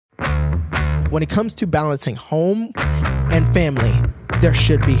when it comes to balancing home and family, there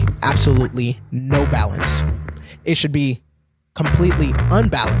should be absolutely no balance. It should be completely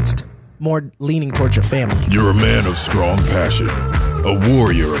unbalanced, more leaning towards your family. You're a man of strong passion, a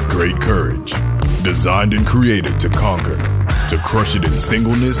warrior of great courage, designed and created to conquer, to crush it in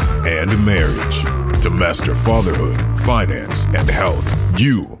singleness and marriage, to master fatherhood, finance, and health.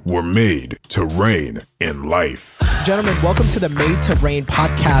 You were made to reign in life. Gentlemen, welcome to the Made to Reign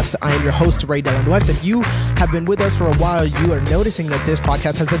podcast. I am your host, Ray Dillon West. If you have been with us for a while, you are noticing that this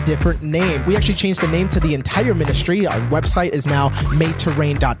podcast has a different name. We actually changed the name to the entire ministry. Our website is now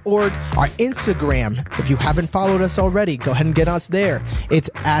madetoreign.org. Our Instagram, if you haven't followed us already, go ahead and get us there. It's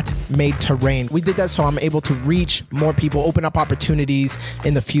at Made to Reign. We did that so I'm able to reach more people, open up opportunities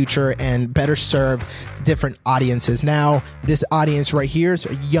in the future, and better serve different audiences. Now, this audience right here is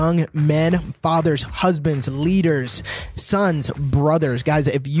young men, fathers, husbands, leaders, sons, brothers. Guys,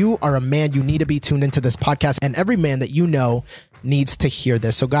 if you are a man, you need to be tuned into this podcast, and every man that you know needs to hear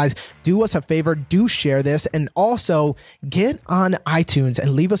this. So guys, do us a favor, do share this, and also get on iTunes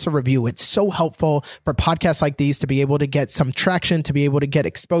and leave us a review. It's so helpful for podcasts like these to be able to get some traction, to be able to get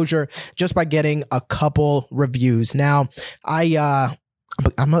exposure just by getting a couple reviews. Now, I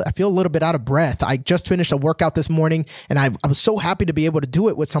feel a little bit out of breath. I just finished a workout this morning, and I was so happy to be able to do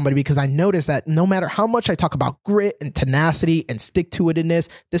it with somebody because I noticed that no matter how much I talk about grit and tenacity and stick-to-itiveness,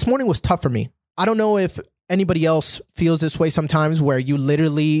 this morning was tough for me. I don't know if anybody else feels this way sometimes, where you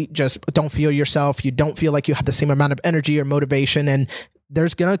literally just don't feel yourself. You don't feel like you have the same amount of energy or motivation, and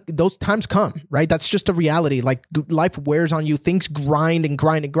those times come, right? That's just a reality. Like life wears on you, things grind and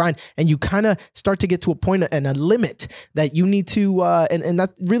grind and grind, and you kind of start to get to a point and a limit that you need to, and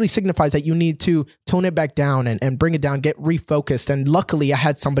that really signifies that you need to tone it back down and bring it down, get refocused. And luckily I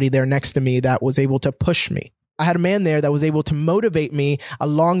had somebody there next to me that was able to push me. I had a man there that was able to motivate me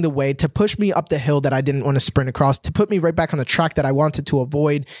along the way, to push me up the hill that I didn't want to sprint across, to put me right back on the track that I wanted to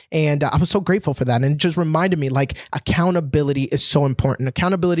avoid. And I was so grateful for that. And it just reminded me, like, accountability is so important.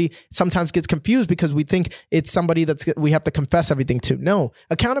 Accountability sometimes gets confused because we think it's somebody we have to confess everything to. No,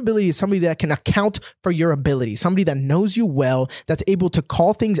 accountability is somebody that can account for your ability, somebody that knows you well, that's able to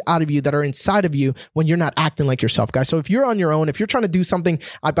call things out of you that are inside of you when you're not acting like yourself, guys. So if you're on your own, if you're trying to do something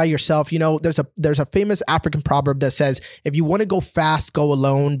by yourself, you know, there's a famous African proverb that says, if you want to go fast, go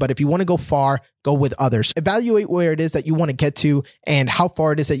alone. But if you want to go far, go with others. Evaluate where it is that you want to get to and how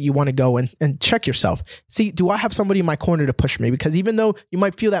far it is that you want to go, and check yourself. See, do I have somebody in my corner to push me? Because even though you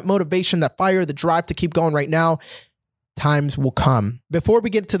might feel that motivation, that fire, the drive to keep going right now, times will come. Before we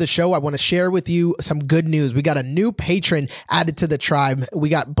get to the show, I want to share with you some good news. We got a new patron added to the tribe. We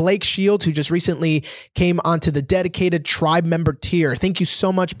got Blake Shields, who just recently came onto the dedicated tribe member tier. Thank you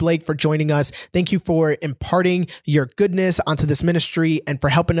so much, Blake, for joining us. Thank you for imparting your goodness onto this ministry and for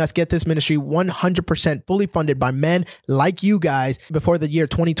helping us get this ministry 100% fully funded by men like you guys before the year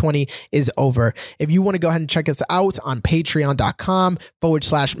 2020 is over. If you want to go ahead and check us out on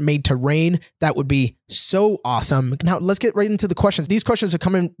patreon.com/made to reign, that would be so awesome. Now, let's get right into the questions. These questions are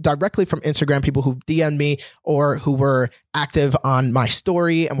coming directly from Instagram, people who've DM'd me or who were active on my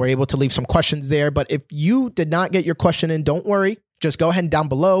story and were able to leave some questions there. But if you did not get your question in, don't worry. Just go ahead and down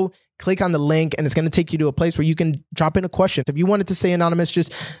below, click on the link, and it's going to take you to a place where you can drop in a question. If you wanted to stay anonymous,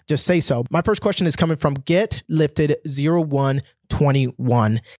 just say so. My first question is coming from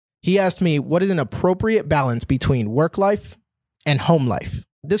GetLifted0121. He asked me, what is an appropriate balance between work life and home life?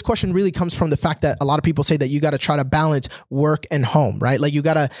 This question really comes from the fact that a lot of people say that you got to try to balance work and home, right? Like you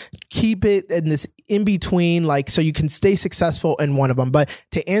got to keep it in this in between, like, so you can stay successful in one of them. But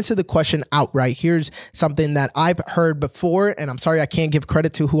to answer the question outright, here's something that I've heard before, and I'm sorry I can't give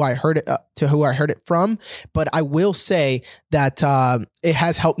credit to who I heard it from, but I will say that it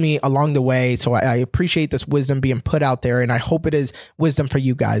has helped me along the way. So I appreciate this wisdom being put out there, and I hope it is wisdom for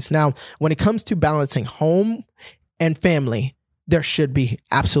you guys. Now, when it comes to balancing home and family, there should be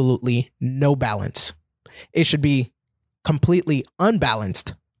absolutely no balance. It should be completely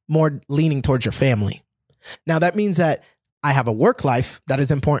unbalanced, more leaning towards your family. Now, that means that I have a work life that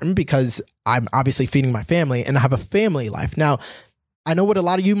is important because I'm obviously feeding my family, and I have a family life. Now, I know what a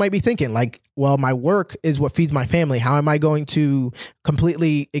lot of you might be thinking, like, well, my work is what feeds my family. How am I going to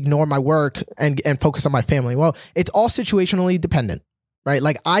completely ignore my work and focus on my family? Well, it's all situationally dependent, right?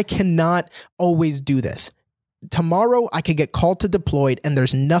 Like, I cannot always do this. Tomorrow I could get called to deployed and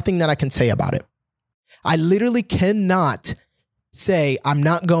there's nothing that I can say about it. I literally cannot say, I'm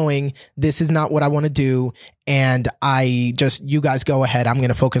not going, this is not what I want to do, and you guys go ahead, I'm going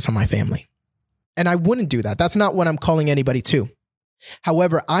to focus on my family. And I wouldn't do that. That's not what I'm calling anybody to.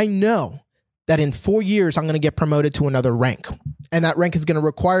 However, I know that in 4 years, I'm going to get promoted to another rank. And that rank is going to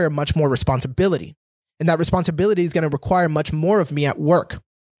require much more responsibility. And that responsibility is going to require much more of me at work.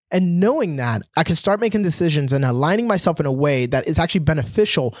 And knowing that, I can start making decisions and aligning myself in a way that is actually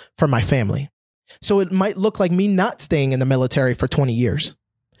beneficial for my family. So it might look like me not staying in the military for 20 years.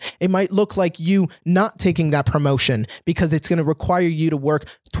 It might look like you not taking that promotion because it's going to require you to work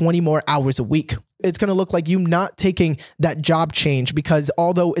 20 more hours a week. It's going to look like you not taking that job change because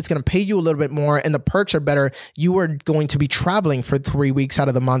although it's going to pay you a little bit more and the perks are better, you are going to be traveling for 3 weeks out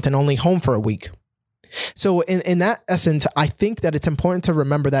of the month and only home for a week. So in that essence, I think that it's important to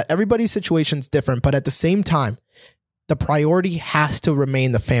remember that everybody's situation is different, but at the same time, the priority has to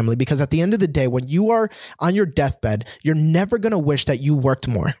remain the family, because at the end of the day, when you are on your deathbed, you're never going to wish that you worked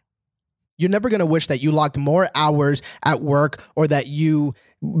more. You're never going to wish that you logged more hours at work or that you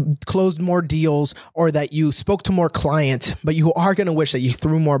closed more deals or that you spoke to more clients, but you are going to wish that you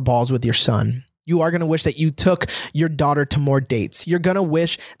threw more balls with your son. You are going to wish that you took your daughter to more dates. You're going to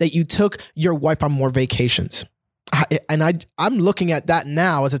wish that you took your wife on more vacations. I'm looking at that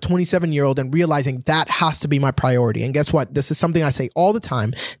now as a 27-year-old and realizing that has to be my priority. And guess what? This is something I say all the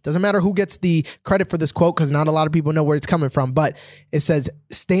time. Doesn't matter who gets the credit for this quote because not a lot of people know where it's coming from, but it says,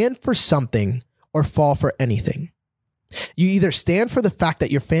 stand for something or fall for anything. You either stand for the fact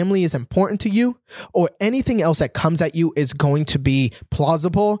that your family is important to you or anything else that comes at you is going to be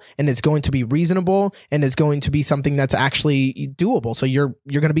plausible and is going to be reasonable and is going to be something that's actually doable. So you're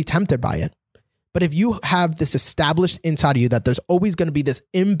going to be tempted by it. But if you have this established inside of you that there's always going to be this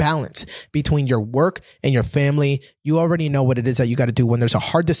imbalance between your work and your family, you already know what it is that you got to do when there's a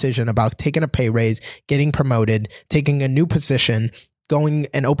hard decision about taking a pay raise, getting promoted, taking a new position, going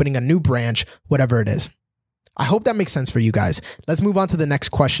and opening a new branch, whatever it is. I hope that makes sense for you guys. Let's move on to the next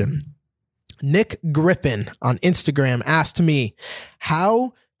question. Nick Griffin on Instagram asked me,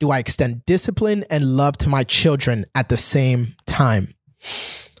 how do I extend discipline and love to my children at the same time?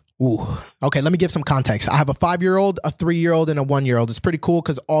 Ooh. Okay, let me give some context. I have a 5-year-old, a 3-year-old, and a 1-year-old. It's pretty cool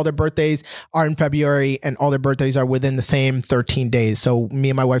because all their birthdays are in February and all their birthdays are within the same 13 days. So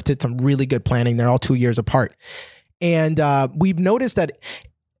me and my wife did some really good planning. They're all 2 years apart. And we've noticed that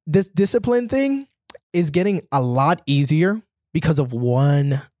this discipline thing is getting a lot easier because of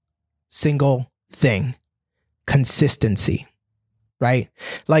one single thing: consistency, right?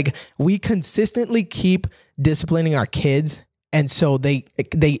 Like we consistently keep disciplining our kids. And so they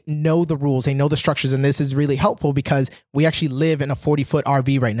know the rules, they know the structures. And this is really helpful because we actually live in a 40-foot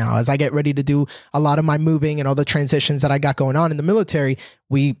RV right now. As I get ready to do a lot of my moving and all the transitions that I got going on in the military,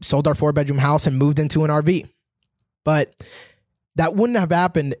 we sold our 4-bedroom house and moved into an RV. But that wouldn't have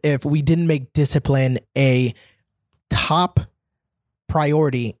happened if we didn't make discipline a top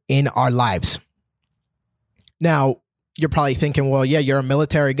priority in our lives. Now, you're probably thinking, well, yeah, you're a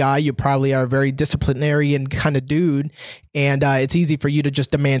military guy. You probably are a very disciplinarian kind of dude. And it's easy for you to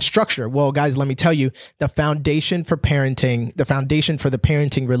just demand structure. Well, guys, let me tell you, the foundation for parenting, the foundation for the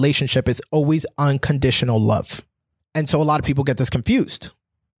parenting relationship is always unconditional love. And so a lot of people get this confused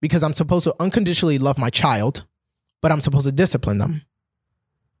because I'm supposed to unconditionally love my child, but I'm supposed to discipline them.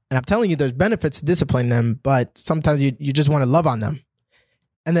 And I'm telling you, there's benefits to discipline them, but sometimes you just want to love on them.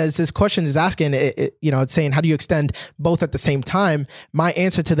 And as this question is asking, it's saying, how do you extend both at the same time? My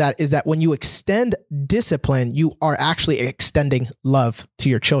answer to that is that when you extend discipline, you are actually extending love to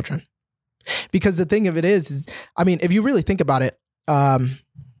your children. Because the thing of it is, I mean, if you really think about it,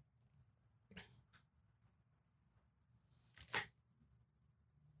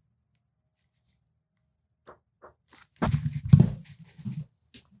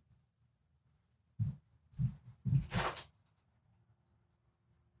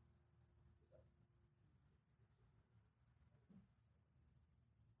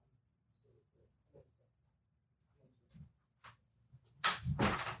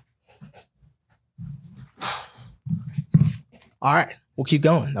 all right, we'll keep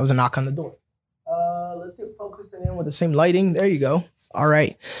going. That was a knock on the door. Let's get focused in with the same lighting. There you go. All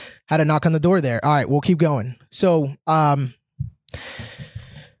right. Had a knock on the door there. All right, we'll keep going. So, I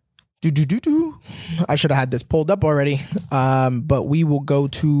should have had this pulled up already. But we will go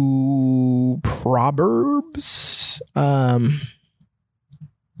to Proverbs.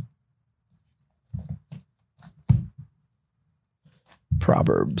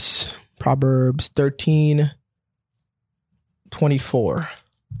 Proverbs 13:24.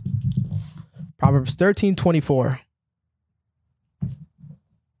 Proverbs 13:24.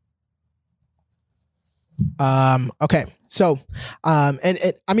 Okay. So, and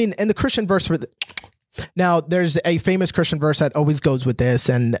the Christian verse for Now, there's a famous Christian verse that always goes with this,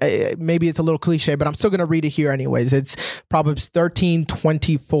 and maybe it's a little cliche, but I'm still going to read it here anyways. It's Proverbs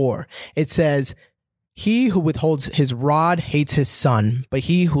 13:24. It says, he who withholds his rod hates his son, but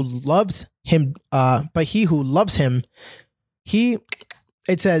he who loves him,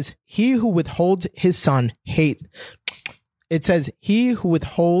 it says, he who withholds his son it says, he who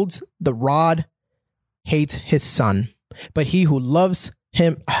withholds the rod hates his son, but he who loves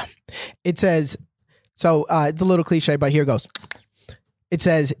him, it says, so it's a little cliche, but here it goes. It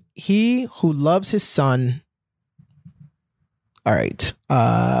says, he who loves his son. All right.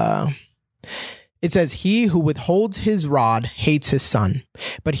 It says, he who withholds his rod hates his son,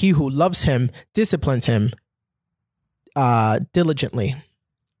 but he who loves him disciplines him diligently.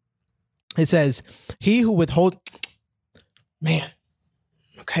 It says, he who withholds. Man.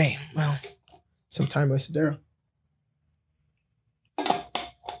 Okay. Well, some time wasted there.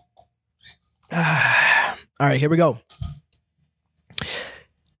 All right, here we go.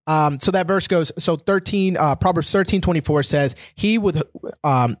 So that verse goes, so Proverbs 13:24 says,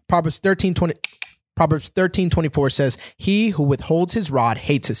 Proverbs 13:24 says, he who withholds his rod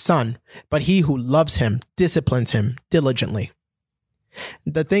hates his son, but he who loves him disciplines him diligently.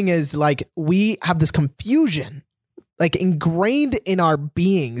 The thing is, like, we have this confusion, like, ingrained in our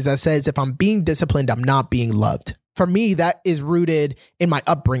beings that says, if I'm being disciplined, I'm not being loved. For me, that is rooted in my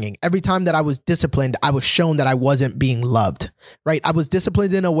upbringing. Every time that I was disciplined, I was shown that I wasn't being loved, right? I was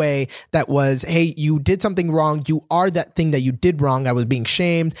disciplined in a way that was, hey, you did something wrong. You are that thing that you did wrong. I was being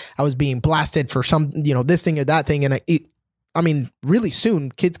shamed. I was being blasted for some, this thing or that thing. And I mean, really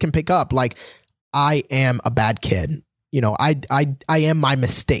soon kids can pick up, like, I am a bad kid. I am my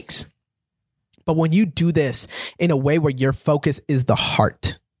mistakes. But when you do this in a way where your focus is the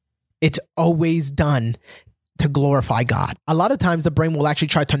heart, it's always done to glorify God. A lot of times the brain will actually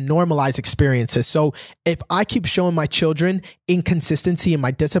try to normalize experiences. So if I keep showing my children inconsistency in my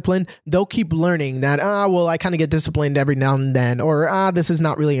discipline, they'll keep learning that, I kind of get disciplined every now and then, or this is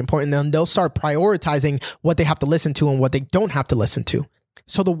not really important. Then they'll start prioritizing what they have to listen to and what they don't have to listen to.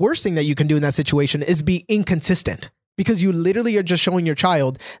 So the worst thing that you can do in that situation is be inconsistent, because you literally are just showing your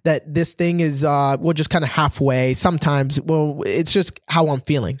child that this thing is, just kind of halfway. Sometimes, it's just how I'm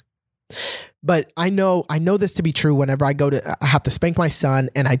feeling. But I know this to be true whenever I have to spank my son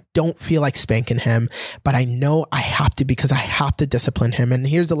and I don't feel like spanking him, but I know I have to, because I have to discipline him. And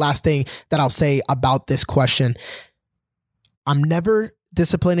here's the last thing that I'll say about this question. I'm never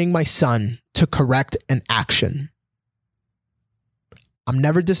disciplining my son to correct an action. I'm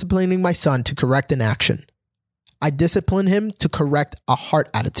never disciplining my son to correct an action. I discipline him to correct a heart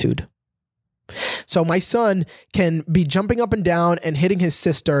attitude. So my son can be jumping up and down and hitting his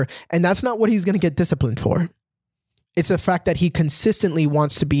sister, and that's not what he's going to get disciplined for. It's the fact that he consistently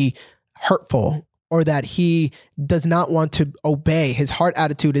wants to be hurtful, or that he does not want to obey. His heart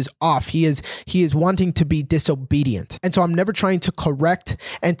attitude is off. He is wanting to be disobedient. And so I'm never trying to correct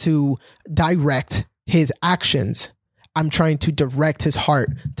and to direct his actions. I'm trying to direct his heart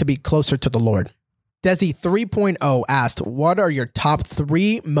to be closer to the Lord. Desi 3.0 asked, what are your top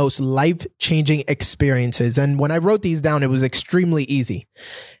 3 most life-changing experiences? And when I wrote these down, it was extremely easy.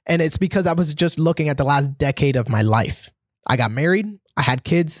 And it's because I was just looking at the last decade of my life. I got married, I had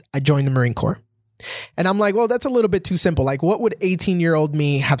kids, I joined the Marine Corps. And I'm like, well, that's a little bit too simple. Like, what would 18-year-old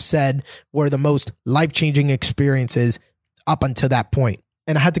me have said were the most life-changing experiences up until that point?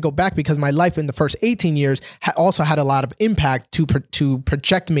 And I had to go back because my life in the first 18 years also had a lot of impact to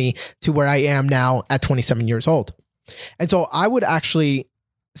project me to where I am now at 27 years old. And so I would actually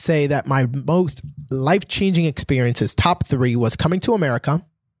say that my most life-changing experiences, top 3, was coming to America,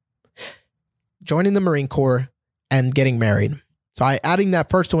 joining the Marine Corps, and getting married. So adding that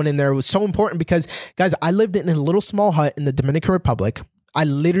first one in there was so important because, guys, I lived in a little small hut in the Dominican Republic. I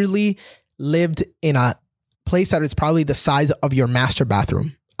literally lived in a place that is probably the size of your master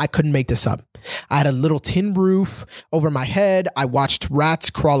bathroom. I couldn't make this up. I had a little tin roof over my head. I watched rats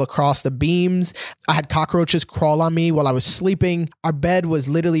crawl across the beams. I had cockroaches crawl on me while I was sleeping. Our bed was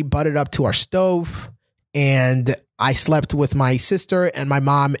literally butted up to our stove. And I slept with my sister and my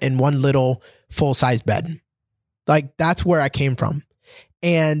mom in one little full-size bed. Like, that's where I came from.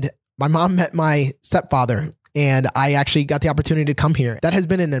 And my mom met my stepfather, and I actually got the opportunity to come here. That has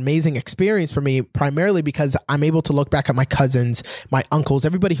been an amazing experience for me, primarily because I'm able to look back at my cousins, my uncles,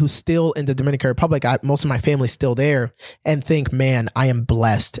 everybody who's still in the Dominican Republic. Most of my family's still there, and think, man, I am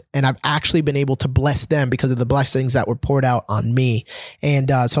blessed. And I've actually been able to bless them because of the blessings that were poured out on me. And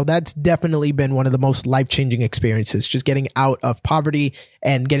so that's definitely been one of the most life-changing experiences, just getting out of poverty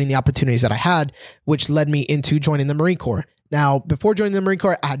and getting the opportunities that I had, which led me into joining the Marine Corps. Now, before joining the Marine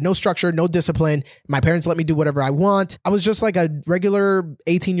Corps, I had no structure, no discipline. My parents let me do whatever I want. I was just like a regular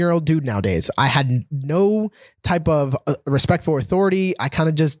 18-year-old dude nowadays. I had no type of respect for authority. I kind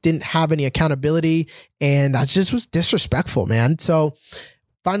of just didn't have any accountability, and I just was disrespectful, man. So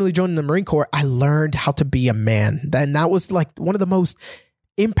finally joining the Marine Corps, I learned how to be a man. And that was like one of the most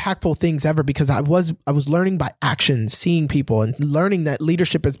impactful things ever, because I was learning by actions, seeing people and learning that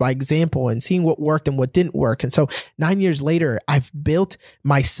leadership is by example and seeing what worked and what didn't work. And so 9 years later, I've built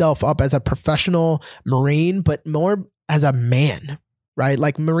myself up as a professional Marine, but more as a man, right?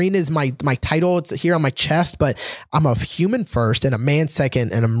 Like Marine is my title. It's here on my chest, but I'm a human first and a man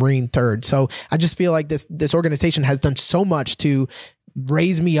second and a Marine third. So I just feel like this organization has done so much to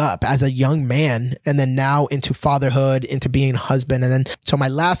raise me up as a young man, and then now into fatherhood, into being a husband. And then, so my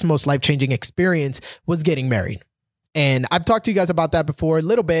last most life-changing experience was getting married. And I've talked to you guys about that before a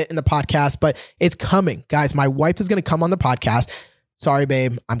little bit in the podcast, but it's coming. Guys, my wife is going to come on the podcast. Sorry,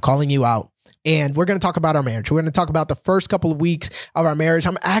 babe, I'm calling you out. And we're going to talk about our marriage. We're going to talk about the first couple of weeks of our marriage.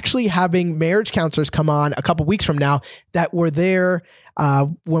 I'm actually having marriage counselors come on a couple of weeks from now that were there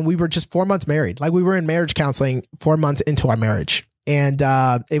when we were just 4 months married. Like we were in marriage counseling 4 months into our marriage. And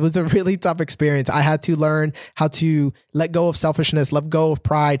it was a really tough experience. I had to learn how to let go of selfishness, let go of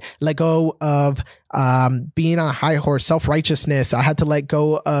pride, let go of being on a high horse, self-righteousness. I had to let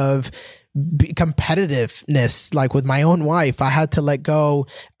go of competitiveness, like with my own wife. I had to let go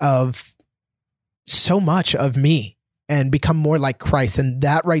of so much of me and become more like Christ. And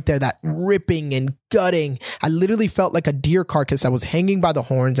that right there, that ripping and gutting, I literally felt like a deer carcass that was hanging by the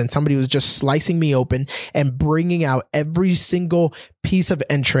horns, and somebody was just slicing me open and bringing out every single piece of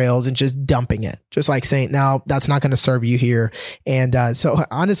entrails and just dumping it, just like saying, no, that's not going to serve you here. And so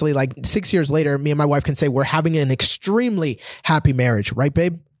honestly, like 6 years later, me and my wife can say we're having an extremely happy marriage, right,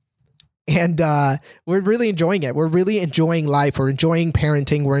 babe? And we're really enjoying it. We're really enjoying life. We're enjoying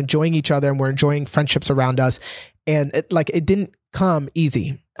parenting. We're enjoying each other, and we're enjoying friendships around us. And it didn't come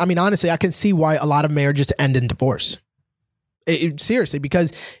easy. I mean, honestly, I can see why a lot of marriages end in divorce. Seriously,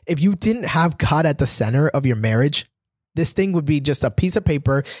 because if you didn't have God at the center of your marriage, this thing would be just a piece of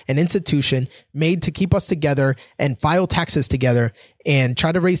paper, an institution made to keep us together and file taxes together and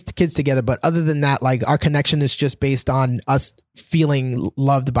try to raise kids together. But other than that, like our connection is just based on us feeling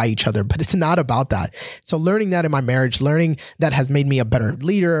loved by each other. But it's not about that. So learning that in my marriage, learning that has made me a better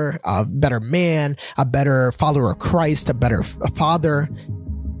leader, a better man, a better follower of Christ, a better father.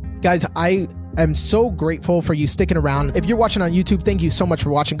 Guys, I'm so grateful for you sticking around. If you're watching on YouTube, thank you so much for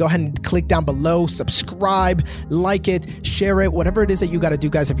watching. Go ahead and click down below, subscribe, like it, share it, whatever it is that you got to do,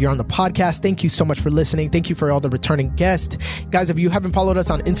 guys. If you're on the podcast, thank you so much for listening. Thank you for all the returning guests. Guys, if you haven't followed us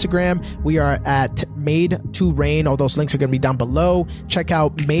on Instagram, we are at Made to Reign. All those links are going to be down below. Check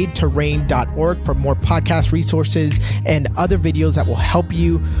out madetoreign.org for more podcast resources and other videos that will help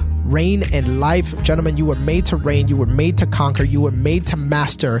you reign in life. Gentlemen, you were made to reign. You were made to conquer. You were made to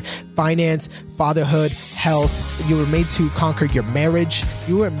master finance, fatherhood, health. You were made to conquer your marriage.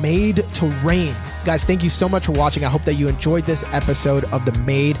 You were made to reign. Guys, thank you so much for watching. I hope that you enjoyed this episode of the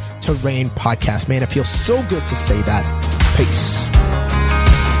Made to Reign podcast. Man, it feels so good to say that. Peace.